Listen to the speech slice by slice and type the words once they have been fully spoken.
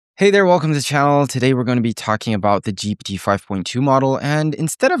Hey there, welcome to the channel. Today we're going to be talking about the GPT 5.2 model, and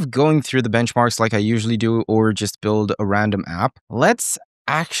instead of going through the benchmarks like I usually do or just build a random app, let's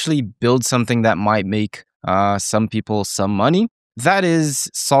actually build something that might make some people some money. That is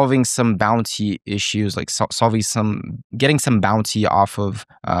solving some bounty issues, like getting some bounty off of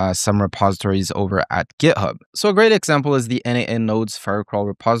some repositories over at GitHub. So a great example is the NAN nodes Firecrawl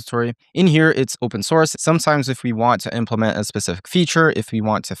repository. In here, it's open source. Sometimes if we want to implement a specific feature, if we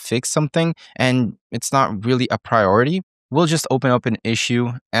want to fix something and it's not really a priority, we'll just open up an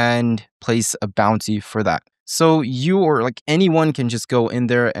issue and place a bounty for that. So you or like anyone can just go in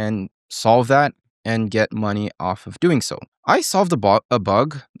there and solve that and get money off of doing so. I solved a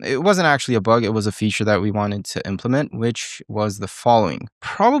bug. It wasn't actually a bug. It was a feature that we wanted to implement, which was the following.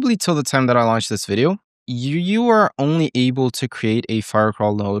 Probably till the time that I launched this video, you are only able to create a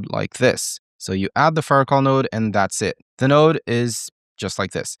Firecrawl node like this. So you add the Firecrawl node and that's it. The node is just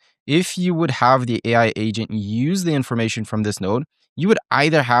like this. If you would have the AI agent use the information from this node, you would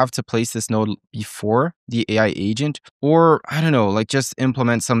either have to place this node before the AI agent, or I don't know, like just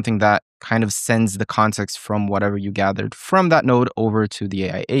implement something that kind of sends the context from whatever you gathered from that node over to the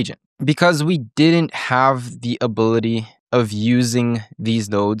AI agent. Because we didn't have the ability of using these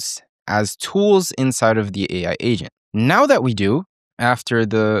nodes as tools inside of the AI agent. Now that we do, after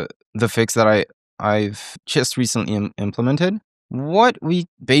the fix that I've just recently implemented, what we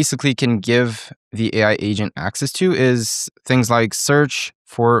basically can give the AI agent access to is things like search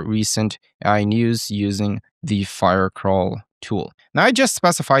for recent AI news using the Firecrawl tool. Now, I just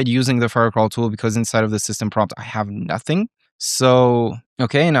specified using the Firecrawl tool because inside of the system prompt, I have nothing. So,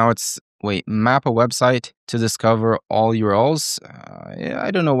 okay, now it's, map a website to discover all URLs.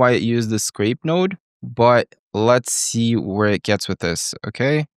 I don't know why it used the scrape node, but let's see where it gets with this,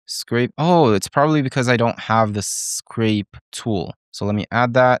 okay? Scrape. Oh, it's probably because I don't have the scrape tool. So let me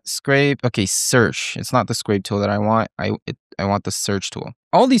add that. Scrape. Okay, search. It's not the scrape tool that I want. I want the search tool.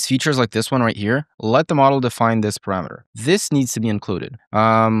 All these features like this one right here, let the model define this parameter. This needs to be included.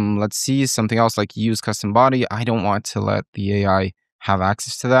 Let's see something else like use custom body. I don't want to let the AI have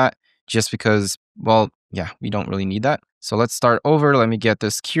access to that just because, well, yeah, we don't really need that. So let's start over. Let me get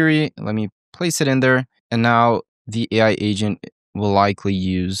this query. Let me place it in there. And now the AI agent will likely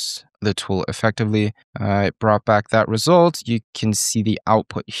use the tool effectively. It brought back that result. You can see the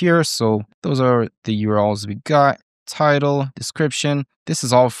output here. So those are the URLs we got. Title, description. This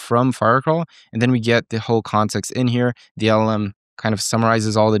is all from Firecrawl. And then we get the whole context in here. The LLM kind of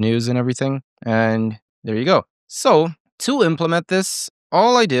summarizes all the news and everything. And there you go. So to implement this,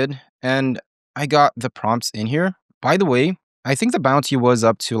 all I did, and I got the prompts in here. By the way, I think the bounty was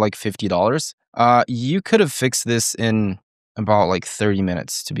up to like $50. You could have fixed this in about like 30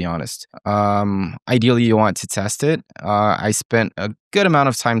 minutes, to be honest. Ideally, you want to test it. I spent a good amount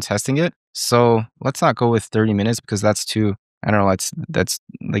of time testing it. So let's not go with 30 minutes because that's too, I don't know, that's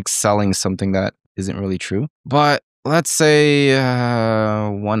like selling something that isn't really true. But let's say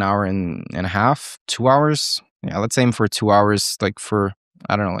 1 hour and a half, 2 hours. Yeah, let's aim for 2 hours. Like for,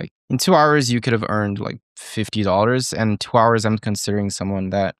 I don't know, like in 2 hours, you could have earned like $50. And 2 hours, I'm considering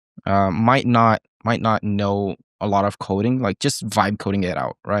someone that might not know a lot of coding, like just vibe coding it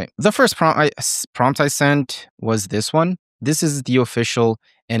out, right? The first prompt I sent was this one. This is the official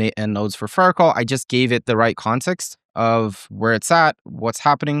NAN nodes for Firecrawl. I just gave it the right context of where it's at, what's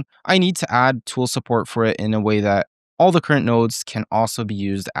happening. I need to add tool support for it in a way that all the current nodes can also be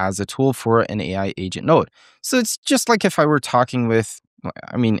used as a tool for an AI agent node. So it's just like if I were talking with,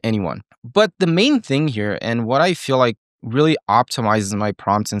 anyone. But the main thing here, and what I feel like really optimizes my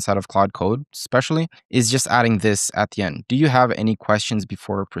prompts inside of Claude Code, especially, is just adding this at the end. Do you have any questions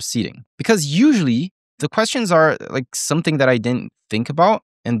before proceeding? Because usually the questions are like something that I didn't think about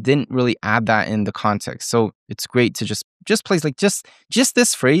and didn't really add that in the context. So it's great to just place like just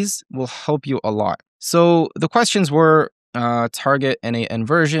this phrase will help you a lot. So the questions were target NAN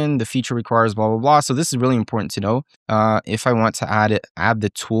version, the feature requires blah, blah, blah. So this is really important to know. If I want to add the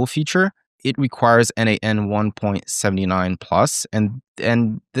tool feature, it requires NAN 1.79 plus.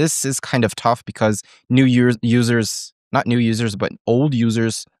 And this is kind of tough because users, not new users, but old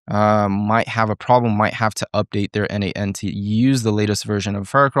users might have a problem, might have to update their NAN to use the latest version of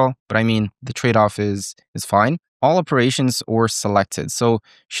Firecrawl. But I mean, the trade-off is fine. All operations or selected. So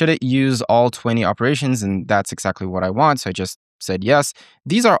should it use all 20 operations? And that's exactly what I want. So I just said yes.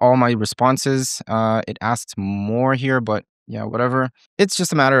 These are all my responses. It asked more here, but yeah, whatever. It's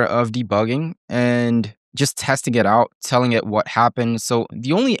just a matter of debugging and just testing it out, telling it what happened. So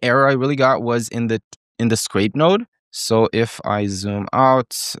the only error I really got was in the scrape node. So if I zoom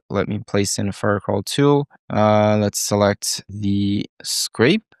out, let me place in a Firecrawl tool. Let's select the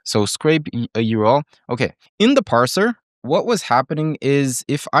scrape. So scrape a URL. Okay, in the parser, what was happening is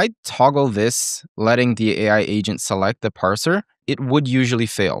if I toggle this, letting the AI agent select the parser, it would usually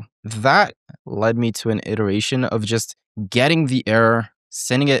fail. That led me to an iteration of just getting the error,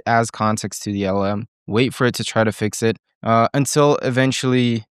 sending it as context to the LM, wait for it to try to fix it until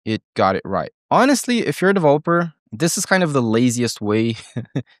eventually it got it right. Honestly, if you're a developer, this is kind of the laziest way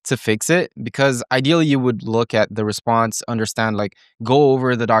to fix it, because ideally you would look at the response, understand, like, go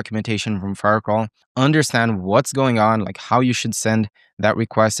over the documentation from Firecrawl, understand what's going on, like how you should send that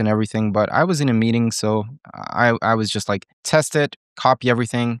request and everything. But I was in a meeting, so I was just like, test it, copy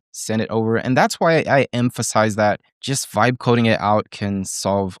everything, send it over. And that's why I emphasize that just vibe coding it out can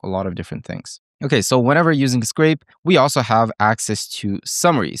solve a lot of different things. Okay, so whenever using scrape, we also have access to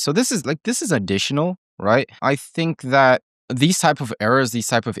summary. So this is additional, right? I think that these type of errors, these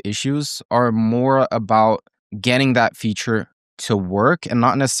type of issues are more about getting that feature to work and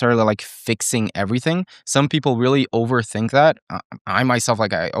not necessarily like fixing everything. Some people really overthink that. I myself,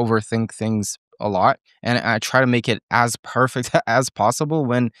 like, I overthink things a lot, and I try to make it as perfect as possible,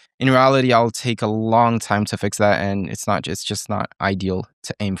 when in reality I'll take a long time to fix that, and it's just not ideal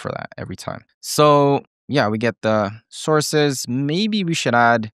to aim for that every time. So yeah, we get the sources. Maybe we should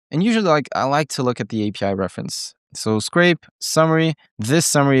add, and usually, like, I like to look at the API reference. So scrape summary. This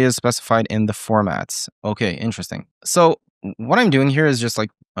summary is specified in the formats. Okay, interesting. So what I'm doing here is just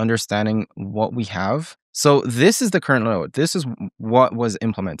like understanding what we have. So this is the current node. This is what was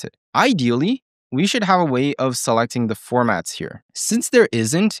implemented. Ideally, we should have a way of selecting the formats here. Since there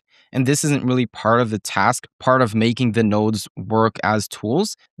isn't, and this isn't really part of the task, part of making the nodes work as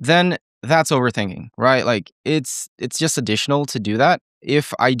tools, then that's overthinking, right? Like, it's just additional to do that.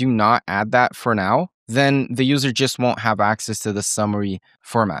 If I do not add that for now, then the user just won't have access to the summary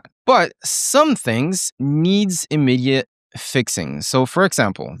format. But some things needs immediate fixing. So for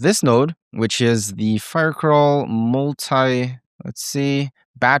example, this node, which is the Firecrawl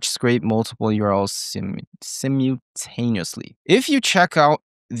batch scrape multiple URLs simultaneously. If you check out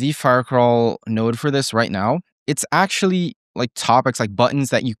the Firecrawl node for this right now, it's actually like topics, like buttons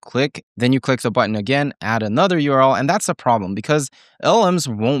that you click, then you click the button again, add another URL, and that's a problem because LLMs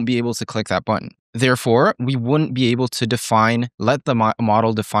won't be able to click that button. Therefore, we wouldn't be able to let the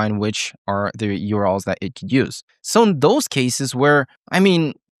model define which are the URLs that it could use. So in those cases where, I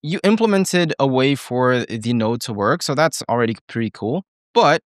mean, you implemented a way for the node to work, so that's already pretty cool,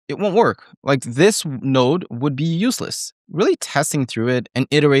 but it won't work. Like, this node would be useless. Really testing through it and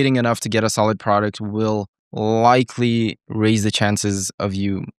iterating enough to get a solid product will likely raise the chances of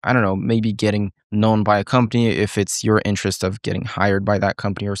you, I don't know, maybe getting known by a company if it's your interest of getting hired by that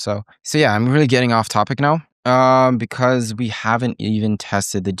company or so. So yeah, I'm really getting off topic now because we haven't even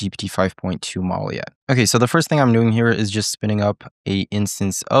tested the GPT 5.2 model yet. Okay, so the first thing I'm doing here is just spinning up a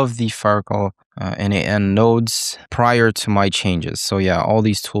instance of the Firecrawl NAN nodes prior to my changes. So yeah, all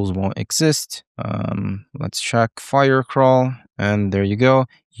these tools won't exist. Let's check Firecrawl, and there you go.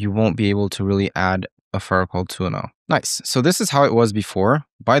 You won't be able to really add a Firecrawl tool now. Nice. So this is how it was before.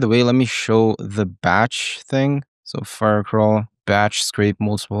 By the way, let me show the batch thing. So Firecrawl batch scrape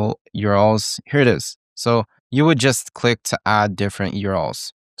multiple URLs. Here it is. So you would just click to add different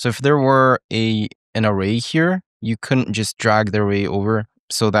URLs. So if there were an array here, you couldn't just drag the array over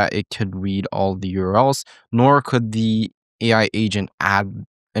so that it could read all the URLs, nor could the AI agent add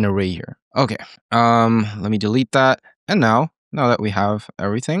an array here. Okay. Let me delete that. And now that we have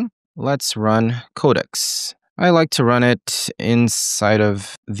everything, let's run Codex. I like to run it inside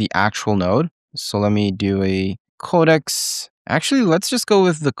of the actual node. So let me do a Codex. Actually, let's just go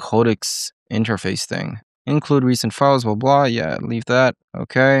with the Codex interface thing. Include recent files, blah, blah. Yeah, leave that.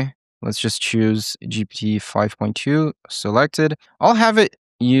 Okay. Let's just choose GPT 5.2 selected. I'll have it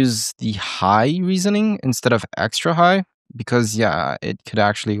use the high reasoning instead of extra high because, yeah, it could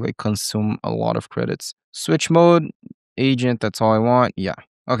actually like consume a lot of credits. Switch mode, agent, that's all I want. Yeah.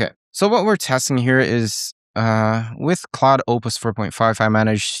 Okay. So what we're testing here is with Claude Opus 4.5, I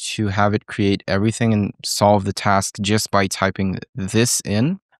managed to have it create everything and solve the task just by typing this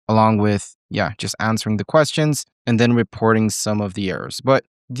in, along with, yeah, just answering the questions and then reporting some of the errors. But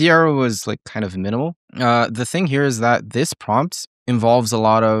the error was like kind of minimal. The thing here is that this prompt involves a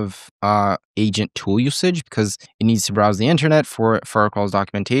lot of agent tool usage because it needs to browse the internet for Firecrawl's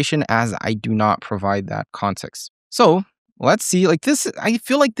documentation, as I do not provide that context. So let's see, like this, I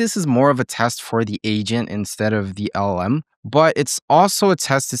feel like this is more of a test for the agent instead of the LLM, but it's also a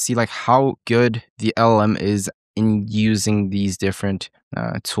test to see like how good the LLM is in using these different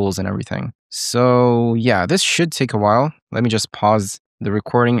tools and everything. So yeah, this should take a while. Let me just pause the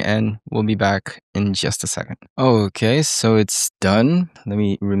recording and we'll be back in just a second. Okay, so it's done. Let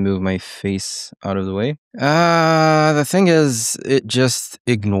me remove my face out of the way. The thing is, it just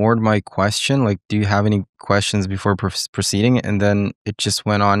ignored my question. Like, do you have any questions before proceeding? And then it just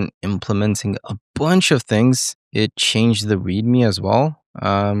went on implementing a bunch of things. It changed the README as well.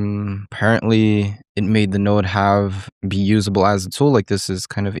 Apparently it made the node be usable as a tool. Like, this is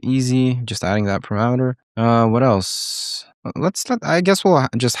kind of easy, just adding that parameter. What else? I guess we'll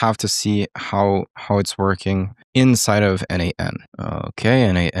just have to see how it's working inside of NAN.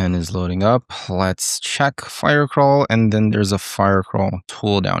 Okay, NAN is loading up. Let's check Firecrawl, and then there's a Firecrawl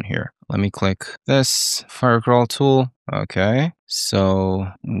tool down here. Let me click this Firecrawl tool. Okay,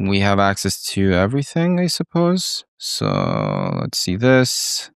 so we have access to everything, I suppose. So let's see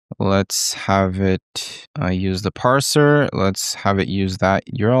this. Let's have it use the parser. Let's have it use that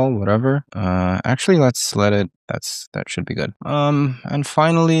URL, whatever. Actually, let's let it. That should be good. And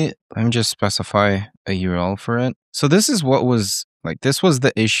finally, let me just specify a URL for it. So this is what was like. This was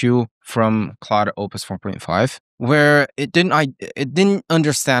the issue from Claude Opus 4.5, where it didn't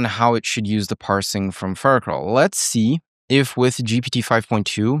understand how it should use the parsing from Firecrawl. Let's see if with GPT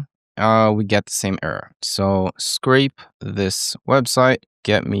 5.2 we get the same error. So scrape this website,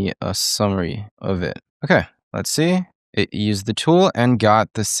 get me a summary of it. Okay, let's see. It used the tool and got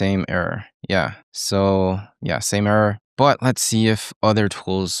the same error. Yeah, so yeah, same error. But let's see if other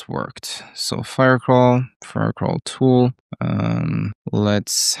tools worked. So Firecrawl tool.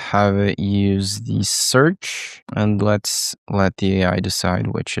 Let's have it use the search, and let's let the AI decide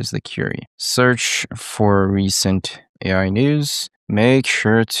which is the query. Search for recent AI news. Make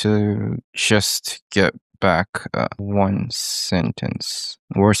sure to just get back one sentence.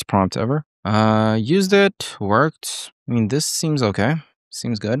 Worst prompt ever. Used it, worked. I mean, this seems okay.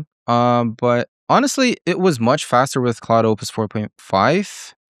 Seems good. But honestly, it was much faster with Claude Opus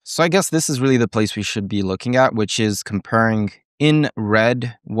 4.5. So I guess this is really the place we should be looking at, which is comparing in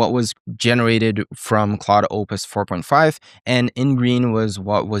red what was generated from Claude Opus 4.5, and in green was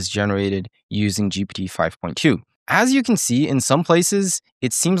what was generated using GPT 5.2. As you can see, in some places,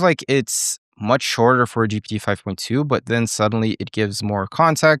 it seems like it's much shorter for GPT 5.2, but then suddenly it gives more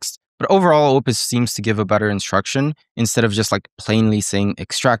context. But overall, Opus seems to give a better instruction instead of just like plainly saying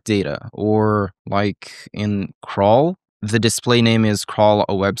extract data, or like in crawl, the display name is crawl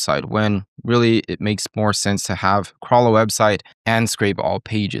a website, when really it makes more sense to have crawl a website and scrape all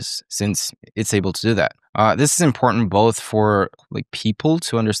pages, since it's able to do that. This is important both for like people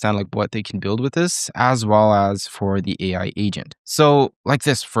to understand like what they can build with this, as well as for the AI agent. So like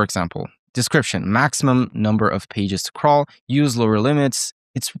this, for example, description, maximum number of pages to crawl, use lower limits.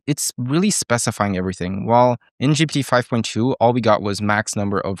 It's really specifying everything. While in GPT 5.2, all we got was max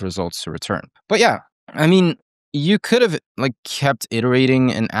number of results to return. But yeah, I mean, you could have like kept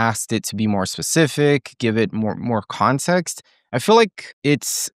iterating and asked it to be more specific, give it more context. I feel like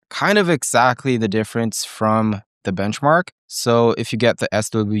it's kind of exactly the difference from the benchmark. So if you get the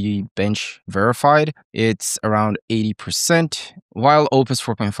SWE bench verified, it's around 80%, while Opus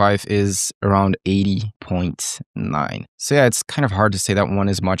 4.5 is around 80.9. So yeah, it's kind of hard to say that one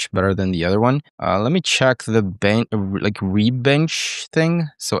is much better than the other one. Let me check the rebench thing.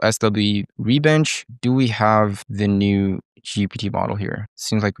 So SWE rebench, do we have the new GPT model here?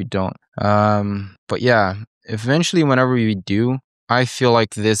 Seems like we don't. But yeah, eventually whenever we do, I feel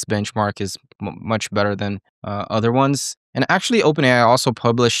like this benchmark is much better than other ones. And actually, OpenAI also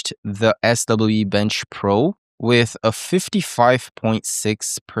published the SWE Bench Pro with a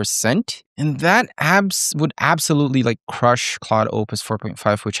 55.6%. And that would absolutely like crush Claude Opus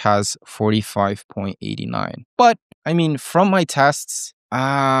 4.5, which has 45.89. But I mean, from my tests,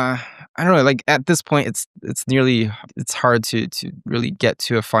 I don't know, like at this point, it's hard to really get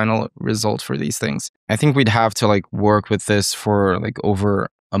to a final result for these things. I think we'd have to like work with this for like over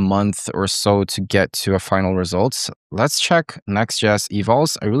a month or so to get to a final results. Let's check Next.js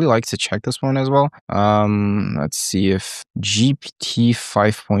evals. I really like to check this one as well. Let's see if GPT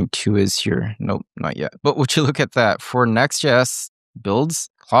 5.2 is here. Nope, not yet. But would you look at that? For Next.js builds,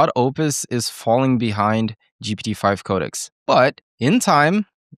 Claude Opus is falling behind GPT-5 codecs. But in time,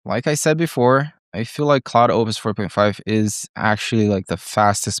 like I said before, I feel like Claude Opus 4.5 is actually like the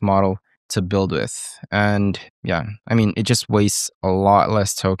fastest model to build with. And yeah, I mean, it just wastes a lot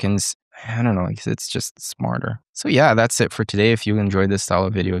less tokens. I don't know, like it's just smarter. So yeah, that's it for today. If you enjoyed this style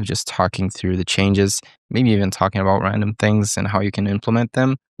of video, just talking through the changes, maybe even talking about random things and how you can implement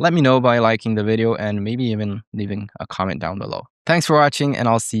them, let me know by liking the video and maybe even leaving a comment down below. Thanks for watching, and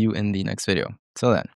I'll see you in the next video. Till then.